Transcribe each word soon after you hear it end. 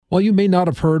While you may not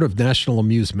have heard of National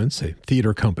Amusements, a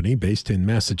theater company based in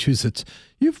Massachusetts,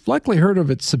 you've likely heard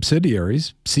of its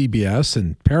subsidiaries, CBS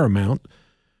and Paramount.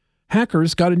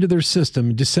 Hackers got into their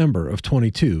system in December of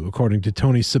 22, according to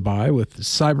Tony Sabai with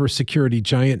cybersecurity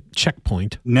giant Check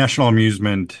Point. National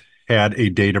Amusement had a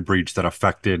data breach that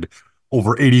affected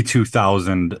over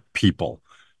 82,000 people,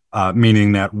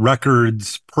 meaning that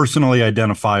records, personally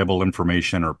identifiable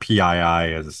information, or PII,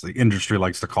 as the industry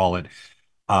likes to call it,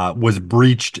 was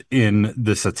breached in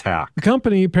this attack. The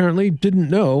company apparently didn't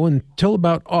know until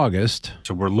about August.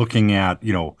 So we're looking at,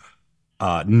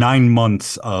 9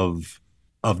 months of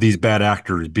these bad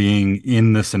actors being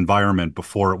in this environment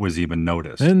before it was even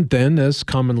noticed. And then, as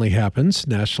commonly happens,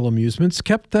 National Amusements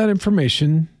kept that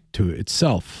information to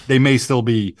itself. They may still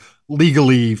be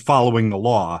legally following the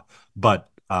law, but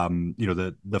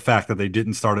the fact that they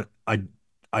didn't start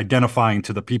identifying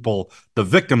to the people, the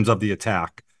victims of the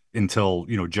attack, until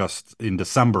just in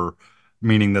December,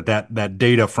 meaning that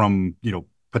data from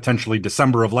potentially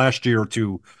December of last year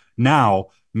to now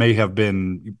may have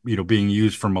been being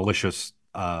used for malicious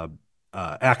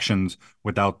actions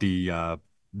without the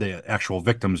actual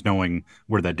victims knowing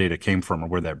where that data came from or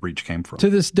where that breach came from. To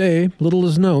this day, little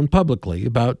is known publicly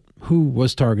about who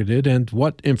was targeted and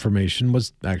what information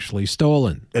was actually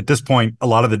stolen. At this point, a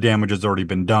lot of the damage has already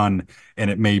been done, and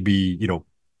it may be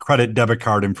credit, debit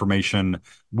card information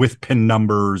with PIN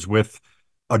numbers, with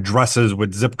addresses,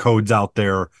 with zip codes out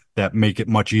there that make it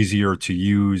much easier to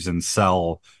use and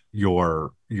sell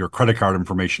your credit card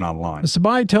information online.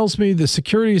 Sabai tells me the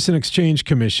Securities and Exchange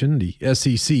Commission, the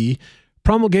SEC,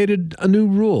 promulgated a new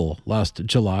rule last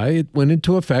July. It went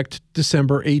into effect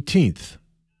December 18th,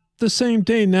 the same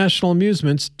day National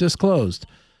Amusements disclosed.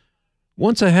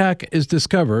 Once a hack is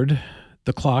discovered,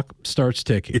 the clock starts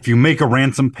ticking. If you make a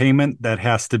ransom payment, that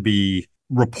has to be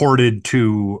reported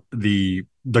to the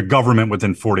government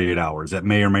within 48 hours. That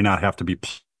may or may not have to be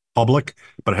public,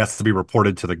 but it has to be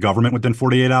reported to the government within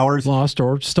 48 hours. Lost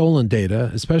or stolen data,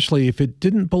 especially if it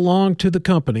didn't belong to the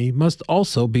company, must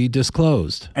also be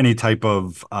disclosed. Any type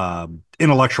of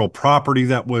intellectual property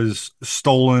that was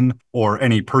stolen or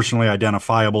any personally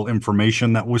identifiable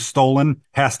information that was stolen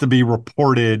has to be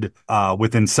reported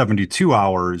within 72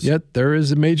 hours. Yet there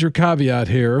is a major caveat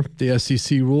here. The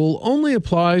SEC rule only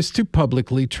applies to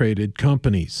publicly traded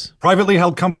companies. Privately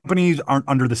held companies aren't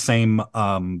under the same,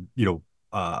 aren't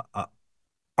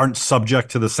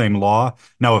subject to the same law.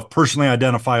 Now, if personally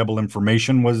identifiable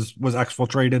information was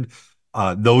exfiltrated,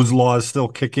 those laws still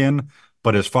kick in.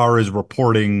 But as far as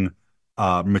reporting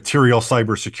material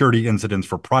cybersecurity incidents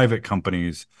for private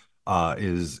companies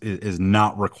is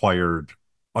not required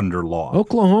under law.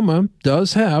 Oklahoma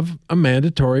does have a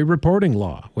mandatory reporting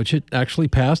law, which it actually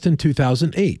passed in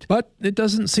 2008, but it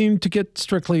doesn't seem to get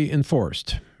strictly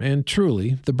enforced. And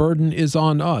truly, the burden is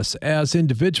on us as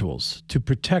individuals to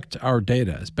protect our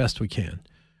data as best we can.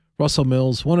 Russell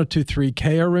Mills, 1023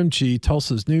 KRMG,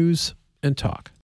 Tulsa's News and Talk.